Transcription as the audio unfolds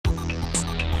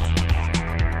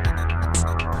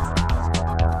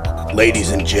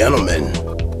Ladies and gentlemen,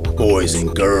 boys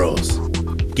and girls,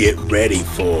 get ready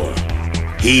for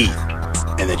Heath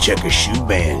and the Checker Shoe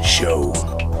Band Show.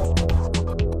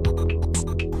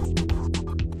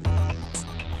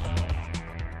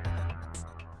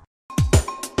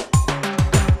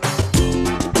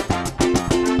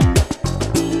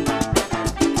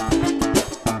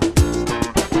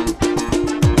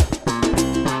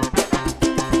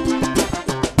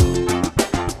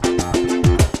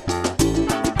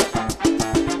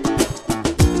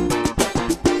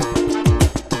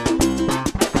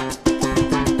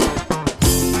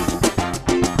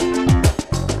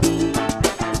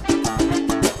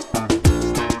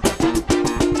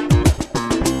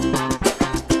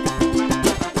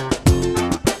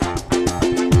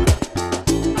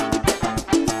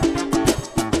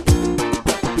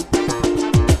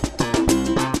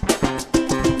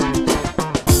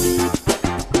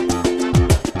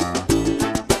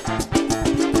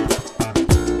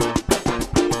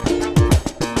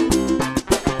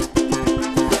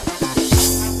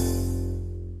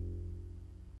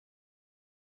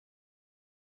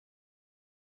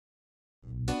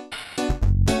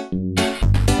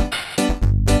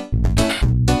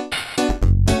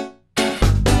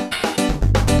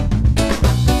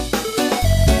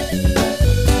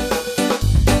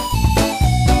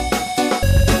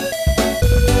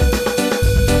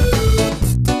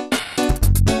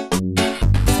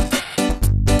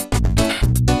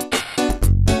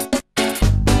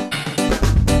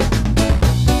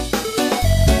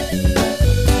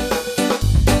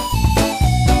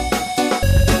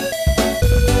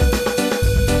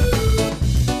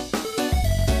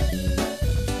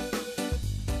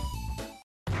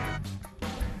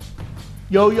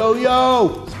 Yo, yo,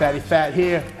 yo, it's Fatty Fat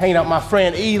here, hanging out with my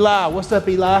friend Eli. What's up,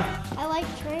 Eli? I like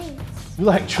trains. You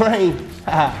like trains?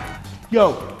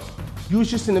 Yo, you was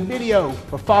just in a video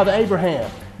for Father Abraham,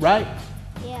 right?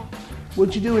 Yeah.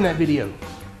 What'd you do in that video?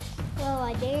 Well,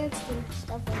 I danced and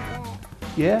stuff like that.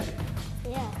 Yeah?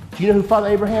 Yeah. Do you know who Father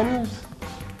Abraham is?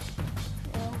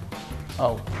 No.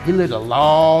 Oh, he lived a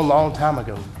long, long time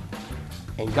ago.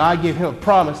 And God gave him a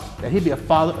promise that he'd be a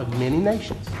father of many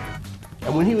nations.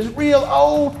 And when he was real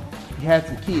old, he had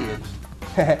some kids.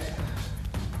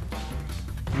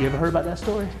 You ever heard about that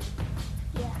story?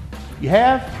 Yeah. You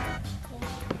have? Yeah.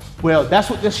 Well, that's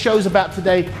what this show's about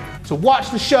today. So watch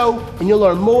the show and you'll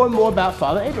learn more and more about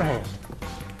Father Abraham.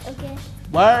 Okay.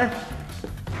 Word?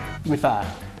 Give me 5.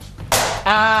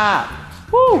 Ah!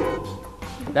 Woo!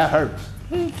 That hurt.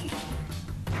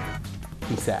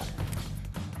 Peace out.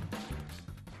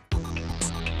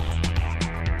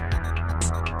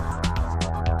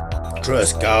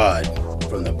 Trust God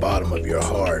from the bottom of your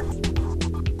heart.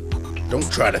 Don't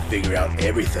try to figure out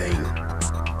everything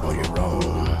on your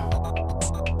own.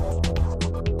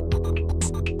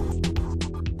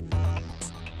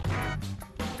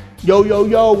 Yo, yo,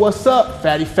 yo, what's up?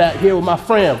 Fatty Fat here with my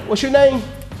friend. What's your name?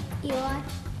 Eli.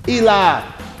 Eli.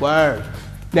 Word.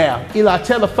 Now, Eli,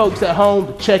 tell the folks at home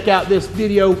to check out this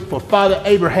video for Father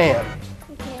Abraham.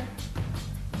 Okay.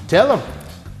 Tell them.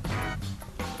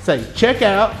 Say, check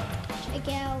out Check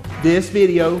out this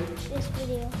video, this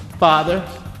video. Father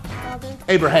Father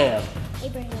Abraham.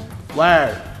 Abraham.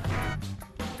 Word.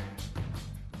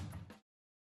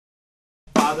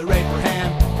 Father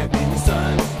Abraham had many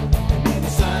sons, and many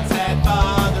sons had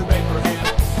Father Abraham.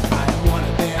 I am one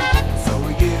of them, so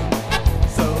are you.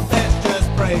 So let's just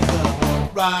praise the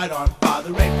Lord. Right on. Father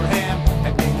Abraham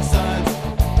had many sons,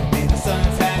 and many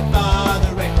sons had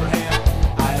Father Abraham.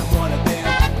 I am one of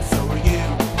them, so are you.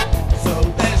 So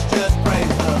let's just praise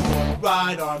the Lord.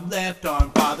 Right arm, left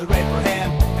arm. Father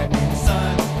Abraham had many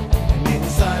sons, and many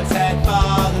sons had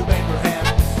Father Abraham.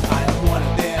 I am one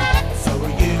of them, so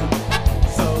are you.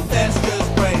 So let's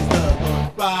just praise the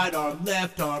Lord. Right arm,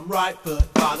 left arm, right foot.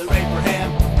 Father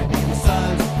Abraham had many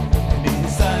sons, and many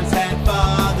sons had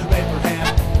Father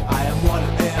Abraham. I am one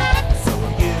of them, so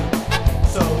are you.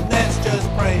 So let's just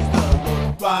praise the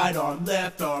Lord. Right arm,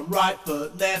 right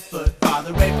foot, left foot.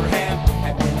 Father Abraham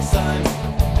had many sons,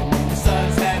 and many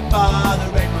sons had Father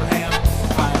Abraham.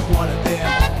 I am one of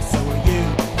them, so are you.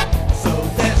 So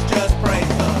let's just praise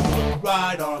the Lord.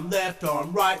 Right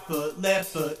arm, right foot, left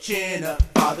foot, chin up.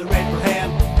 Father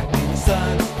Abraham had many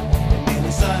sons, and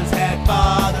many sons had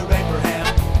Father Abraham.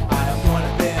 I am one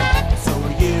of them, so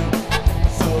are you.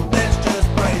 So let's just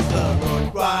praise the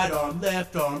Lord.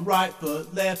 Right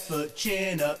foot, left foot,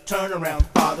 chin up, turn around.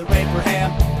 Father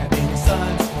Abraham had many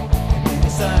sons, and many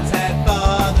sons had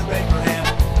Father Abraham.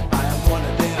 I am one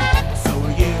of them, so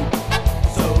are you.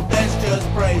 So let's just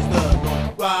praise the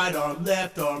Lord. Right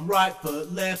right arm, right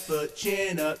foot, left foot,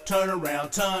 chin up, turn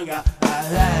around, tongue out.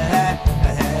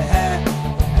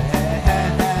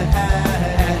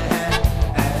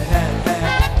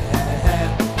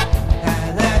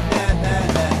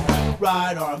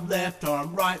 Right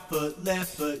arm, right foot,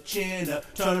 left foot, chin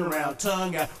up, turn around,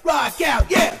 tongue out, rock out,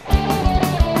 yeah!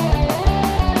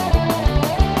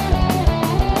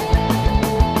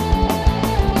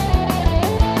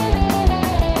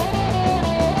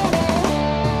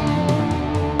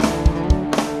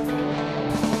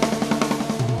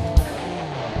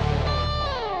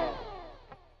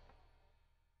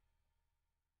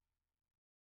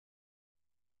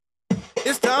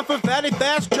 It's time for Fatty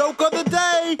Fast Joke of the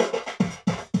Day.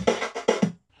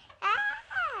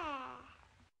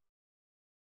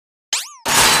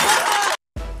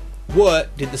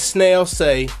 What did the snail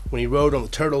say when he rode on the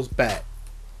turtle's back?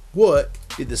 What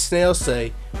did the snail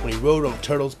say when he rode on the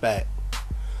turtle's back?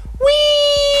 Whee!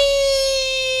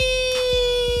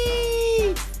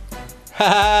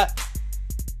 Ha ha!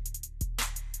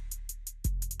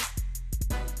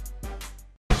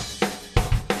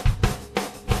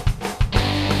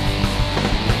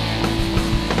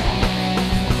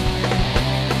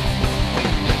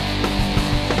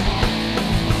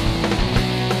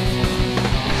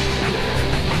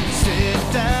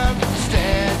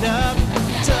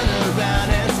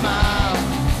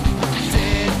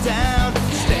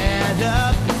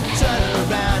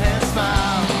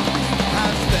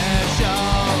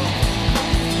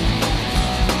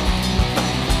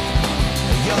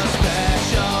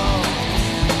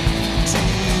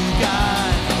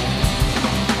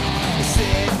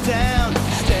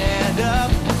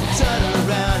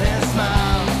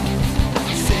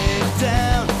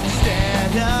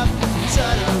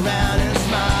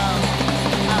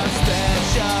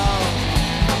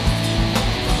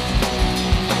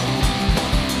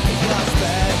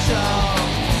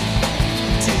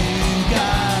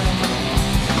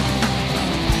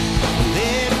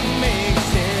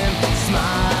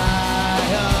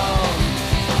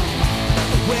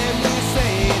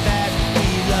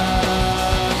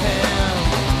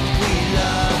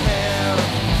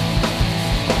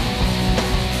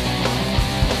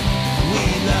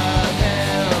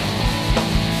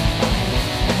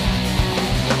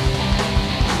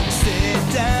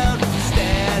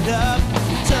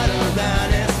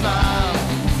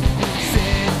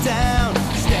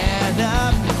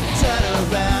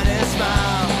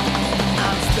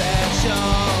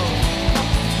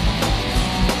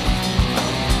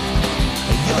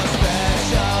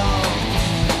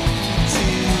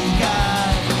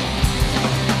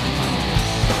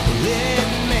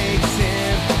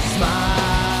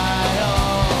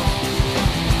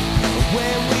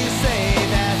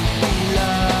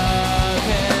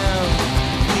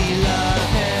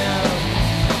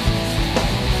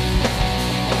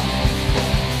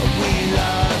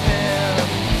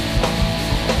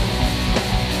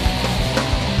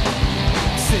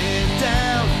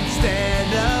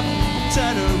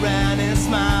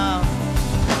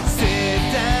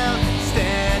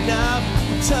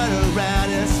 Turn around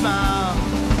and smile.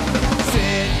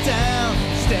 Sit down,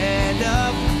 stand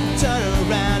up, turn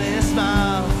around and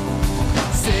smile.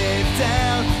 Sit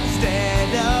down,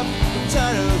 stand up,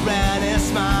 turn around and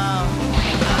smile.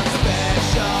 I'm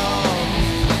special.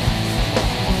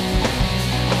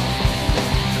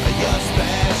 You're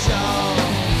special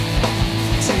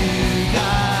to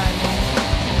God.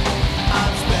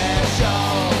 I'm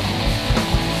special.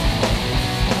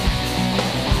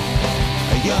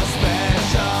 You're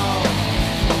special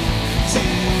to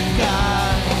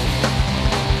God.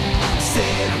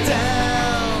 Sit down.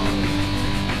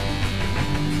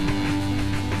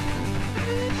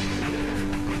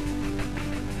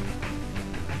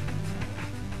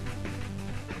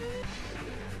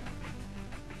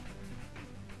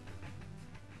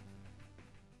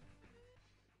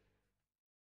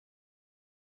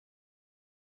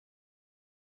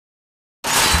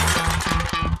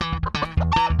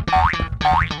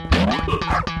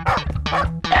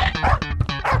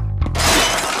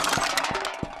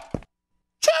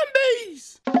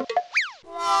 Chumbies!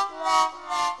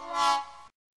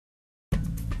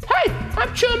 Hey,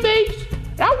 I'm Chumbies,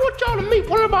 and I want y'all to meet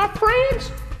one of my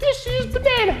friends. This is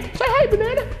Banana. Say hey,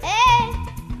 Banana. Hey,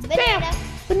 Banana. Now,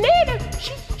 Banana,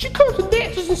 she comes and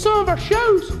dances in some of our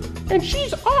shows, and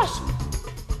she's awesome.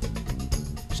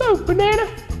 So, Banana,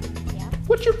 Yeah.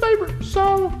 what's your favorite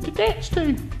song to dance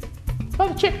to by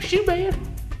the Checker Shoe Band?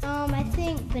 I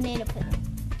think Banana Pudding.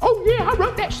 Oh yeah, I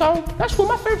wrote that song. That's one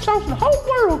of my favorite songs in the whole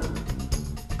world.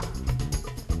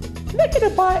 Can I get a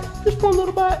bite? Just one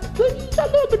little bite, please. I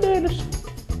love bananas.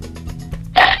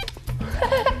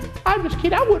 I'm just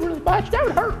kidding. I wouldn't really bite you. That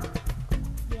would hurt.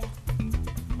 Yeah.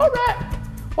 All right.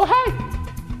 Well, hey,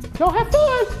 y'all have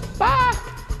fun. Bye.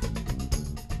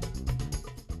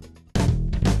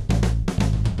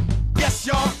 Yes,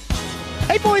 y'all.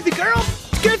 Hey, boys and girls.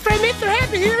 It's good friend Mr.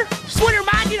 Happy here. Just want to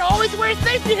remind you to always wear a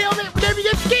safety helmet whenever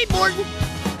you go skateboarding.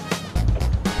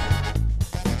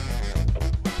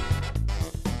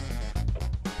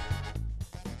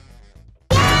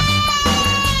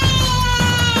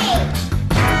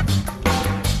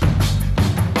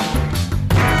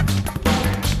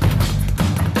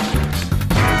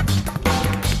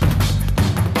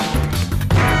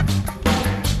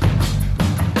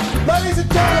 Ladies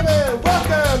and gentlemen,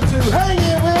 welcome to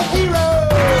Hanging with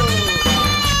Heroes.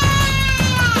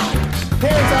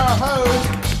 Here's our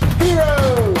host,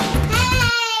 Heroes.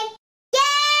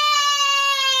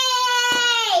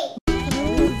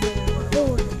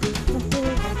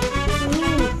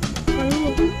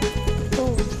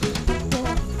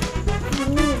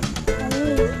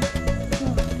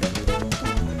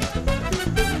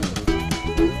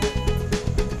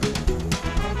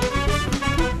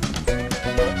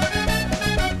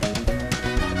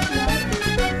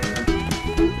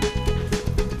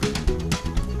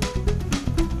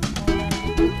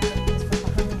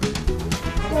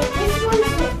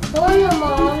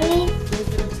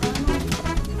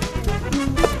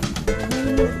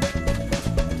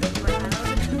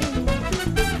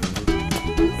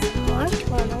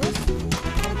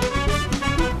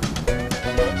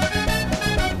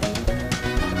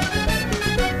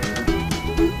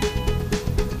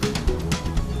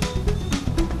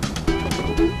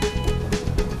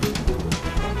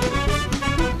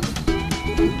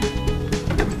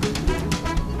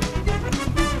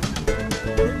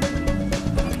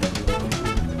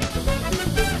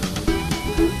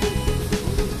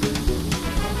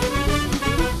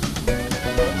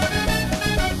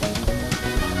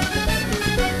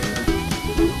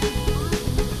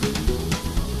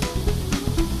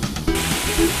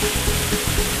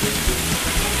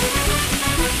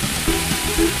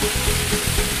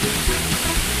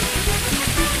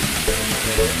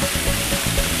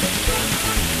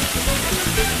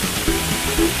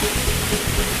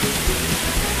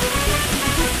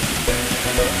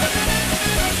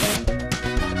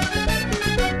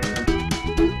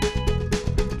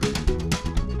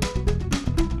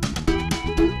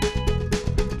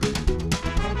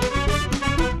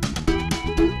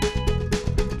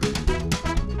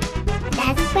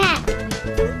 That's fat.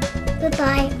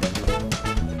 Goodbye.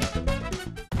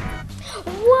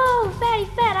 Whoa, Fatty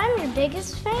Fat, I'm your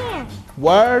biggest fan.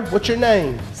 Word, what's your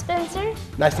name? Spencer?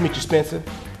 Nice to meet you, Spencer.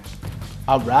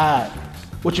 All right.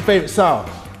 What's your favorite song?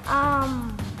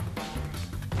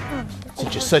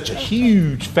 Since you're such a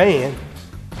huge fan,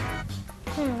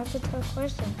 That's a tough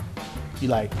question. you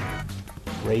like,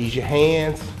 raise your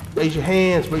hands, raise your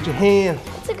hands, raise your hands.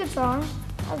 It's a good song.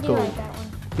 I do Cool. like that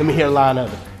one. Let me hear a line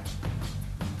of it.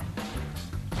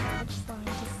 Which song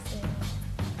to sing?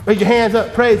 Raise your hands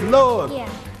up, praise the Lord. Yeah.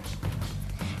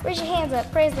 Raise your hands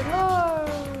up. Praise the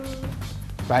Lord.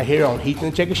 Right here on Heath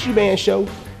and the Checker Shoe Band Show.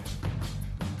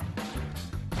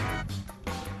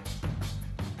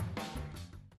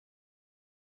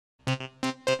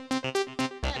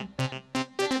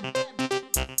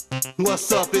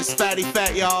 What's up? It's Fatty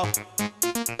Fat, y'all.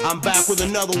 I'm back with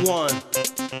another one.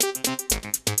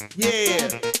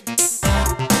 Yeah.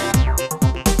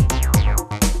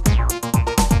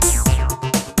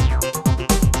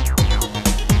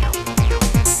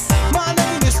 My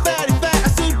name is Fatty Fat. I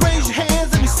said raise your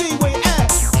hands, let me see where you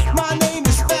at. My name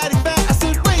is Fatty Fat. I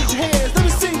said raise your hands, let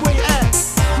me see where you at.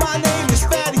 My name is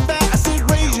Fatty Fat. I said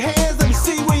raise your hands, let me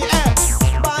see where you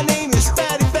at. My name is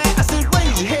Fatty Fat. I said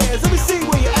raise your hands, let me see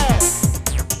where you at.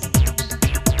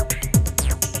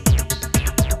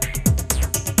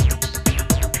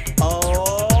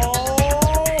 Oh.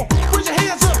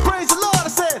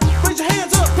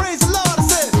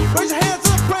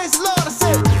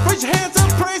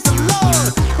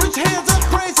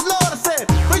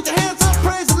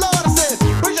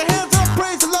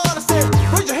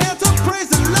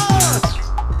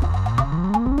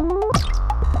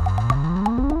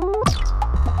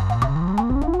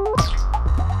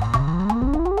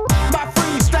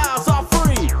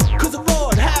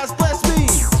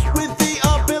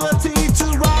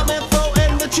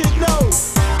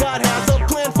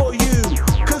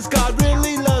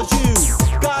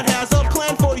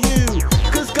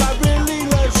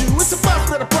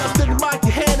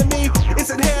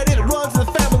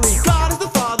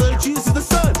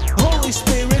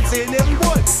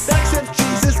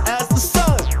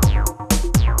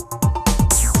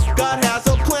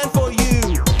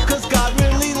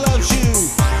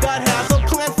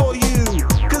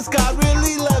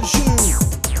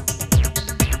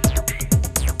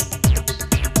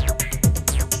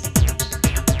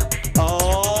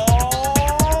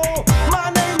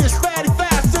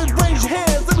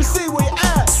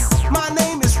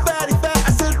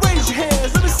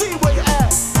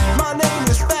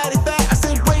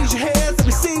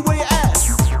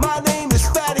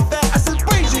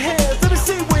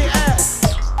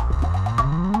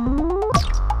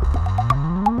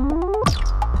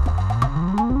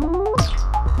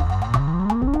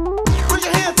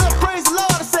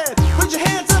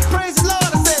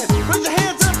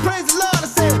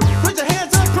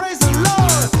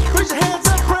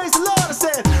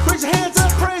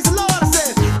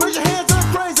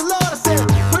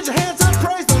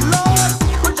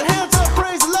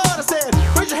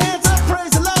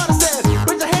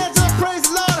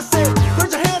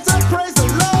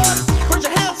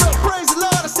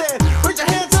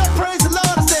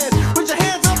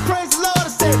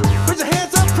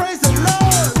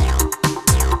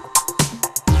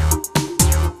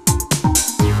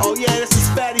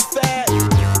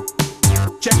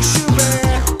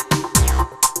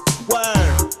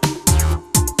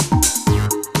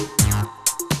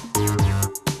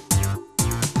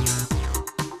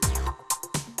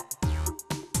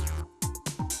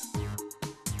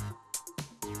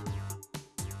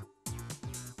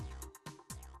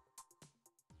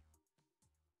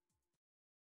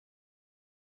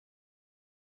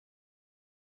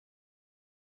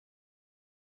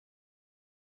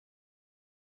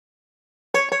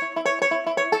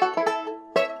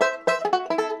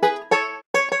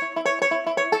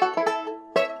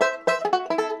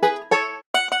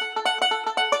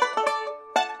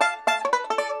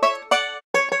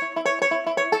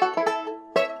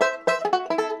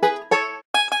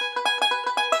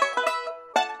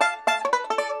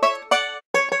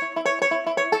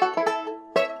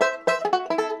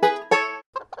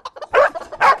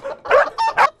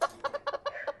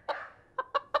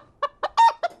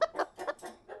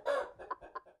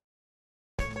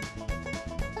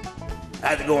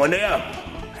 it going there?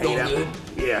 Going good.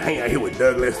 Yeah, hang out here with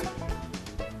Douglas.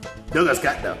 Douglas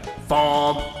got the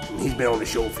farm, and he's been on the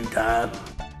show a few times.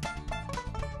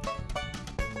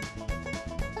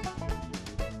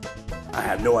 I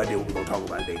have no idea what we're gonna talk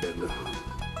about today, Douglas.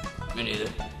 Me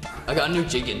neither. I got a new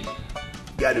chicken.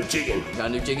 Got a new chicken. Got a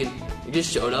new chicken. It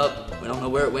just showed up. We don't know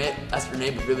where it went. Asked for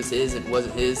neighbor if it was his, and it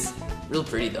wasn't his. Real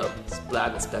pretty though. It's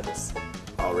black with speckles.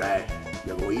 All right,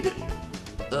 you gonna eat it?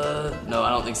 No, I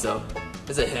don't think so.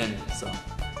 It's a hen, so.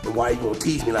 And why you gonna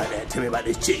tease me like that? Tell me about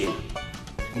this chicken.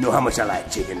 You know how much I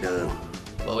like chicken, Doug.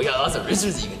 Well, we got lots of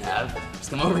roosters you can have.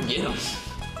 Just come over and get them.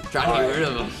 Trying to get rid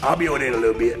of them. I'll be over there in a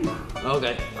little bit.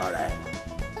 Okay. All right.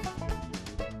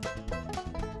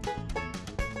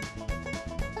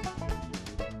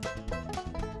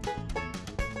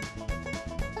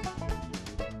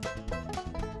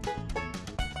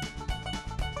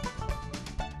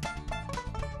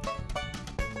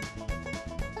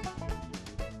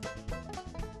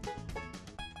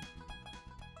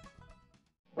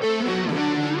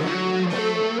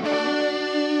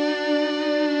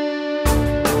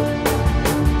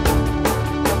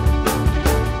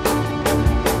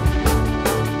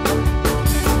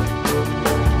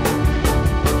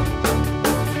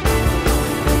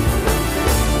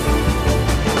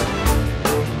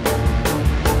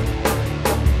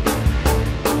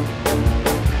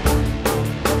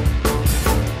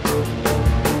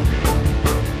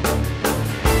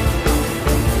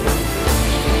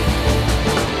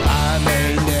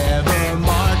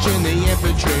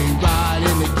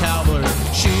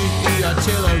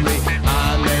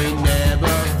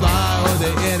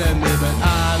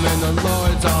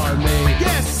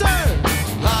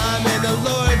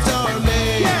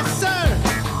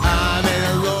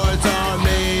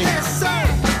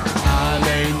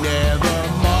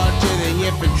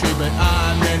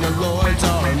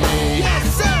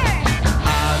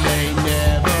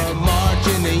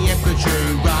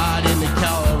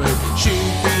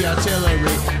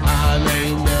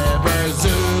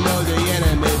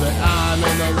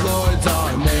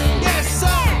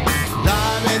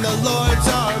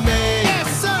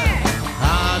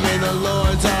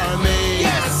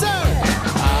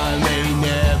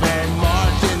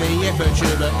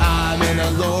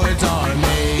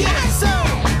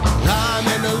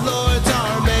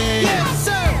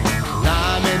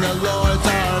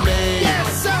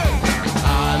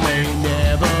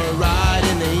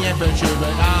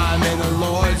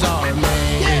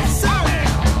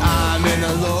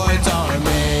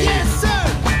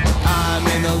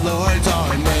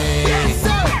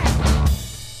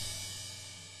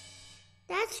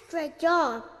 Great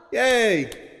job.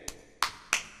 Yay!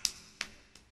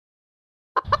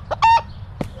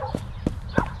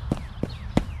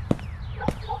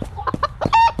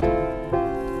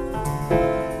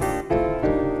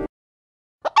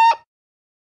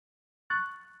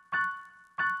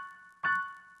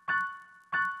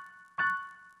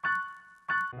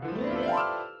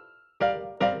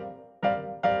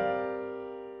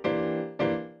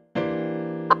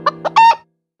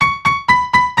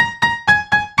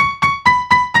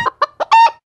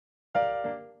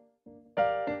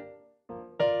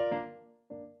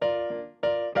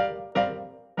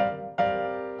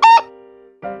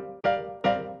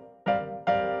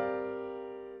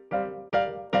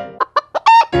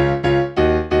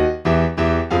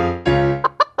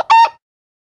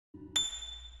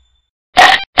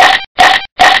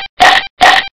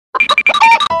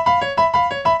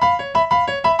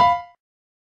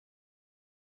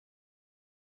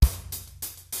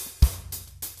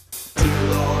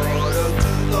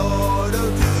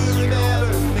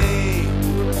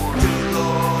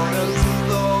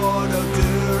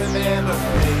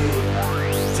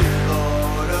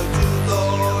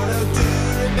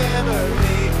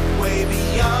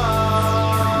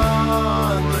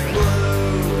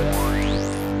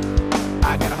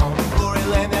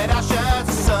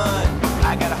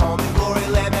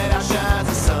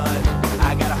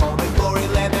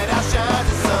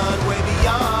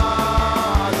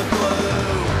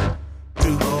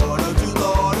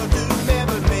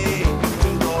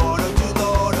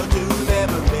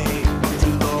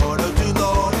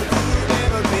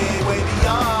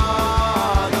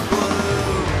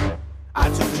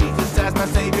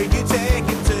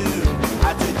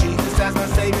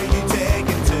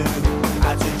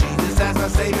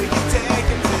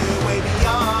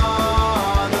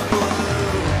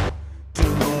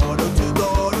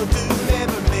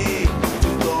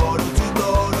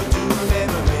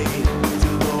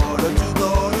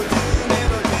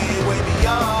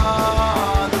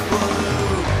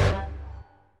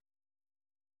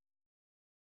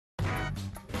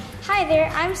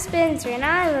 I'm Spencer, and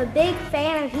I'm a big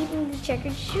fan of Heath and the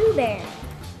Checkered Shoe Band.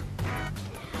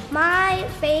 My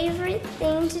favorite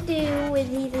thing to do with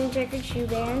Heath and the Checkered Shoe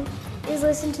Band is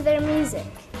listen to their music.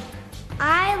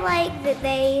 I like that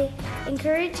they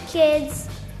encourage kids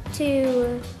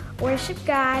to worship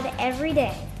God every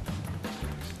day.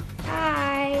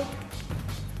 Bye.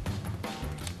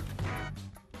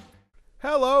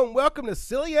 Hello and welcome to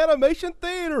Silly Animation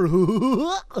Theater.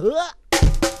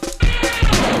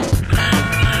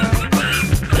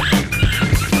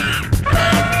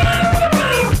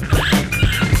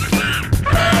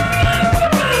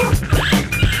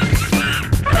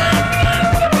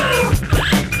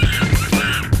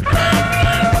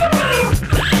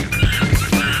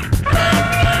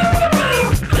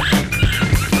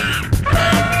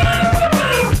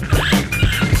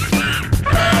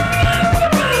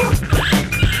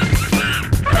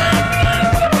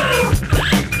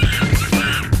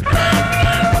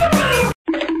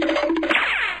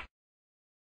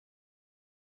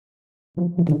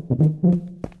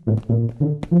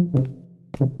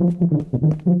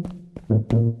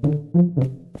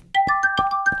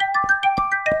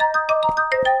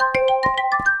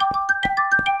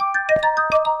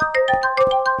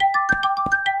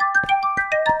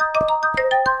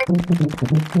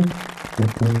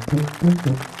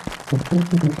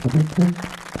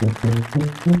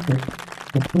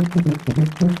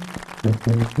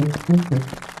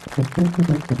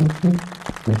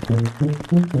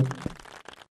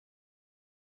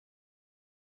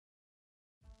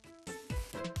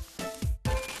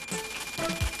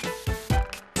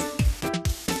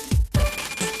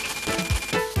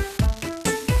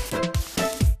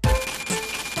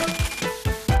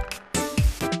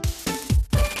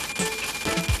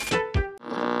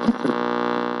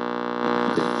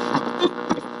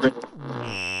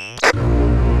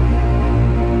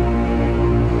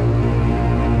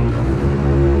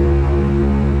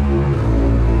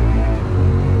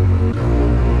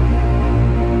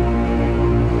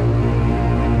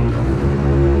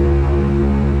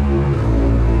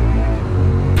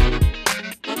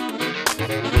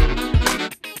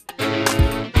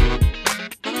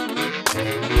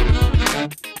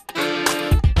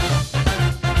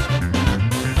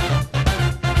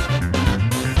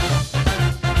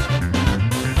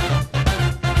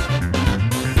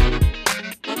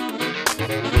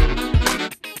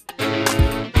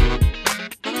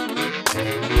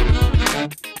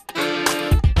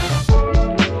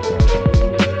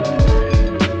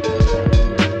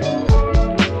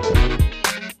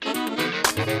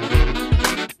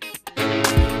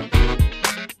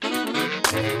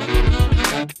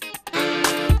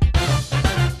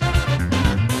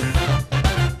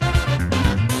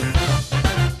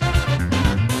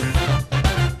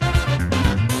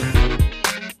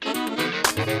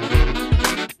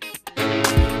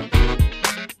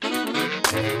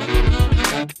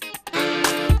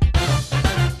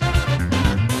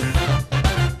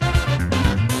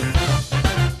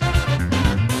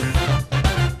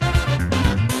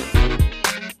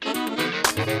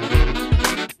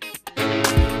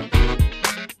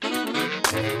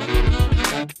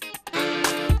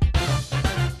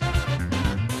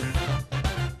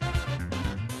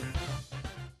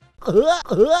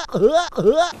 Grr,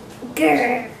 grr.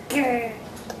 Grr, grr.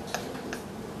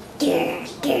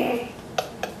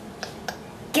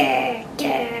 Grr,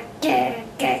 grr, grr,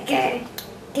 grr, grr.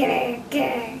 Grr,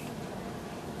 grr.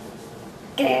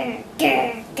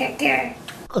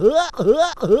 Grr,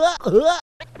 grr, grr, grr.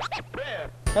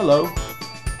 Hello,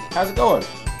 how's it going?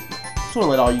 Just want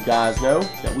to let all you guys know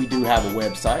that we do have a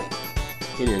website.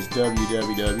 It is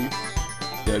www.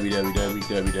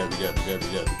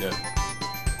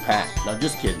 No,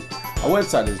 just kidding. Our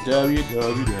website is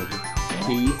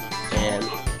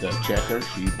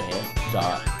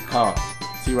www.heathandthecheckershoeband.com.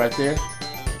 See right there?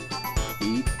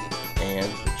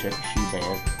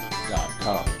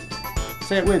 Heathandthecheckershoeband.com.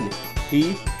 Say it with me.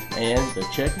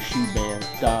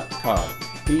 Heathandthecheckershoeband.com.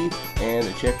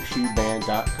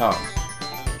 Heathandthecheckershoeband.com.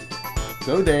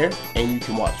 Go there and you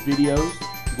can watch videos.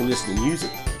 You can listen to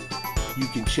music. You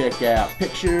can check out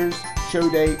pictures, show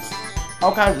dates,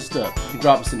 all kinds of stuff. You can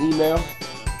drop us an email.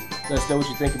 Let us know what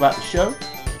you think about the show.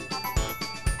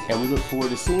 And we look forward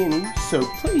to seeing you. So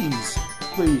please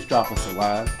drop us a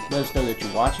line. Let us know that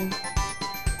you're watching.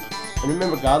 And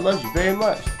remember, God loves you very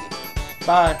much.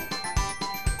 Bye.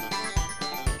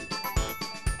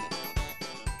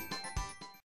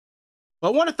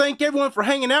 Well, I want to thank everyone for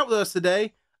hanging out with us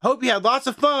today. I hope you had lots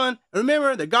of fun. And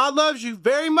remember that God loves you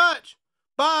very much.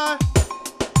 Bye.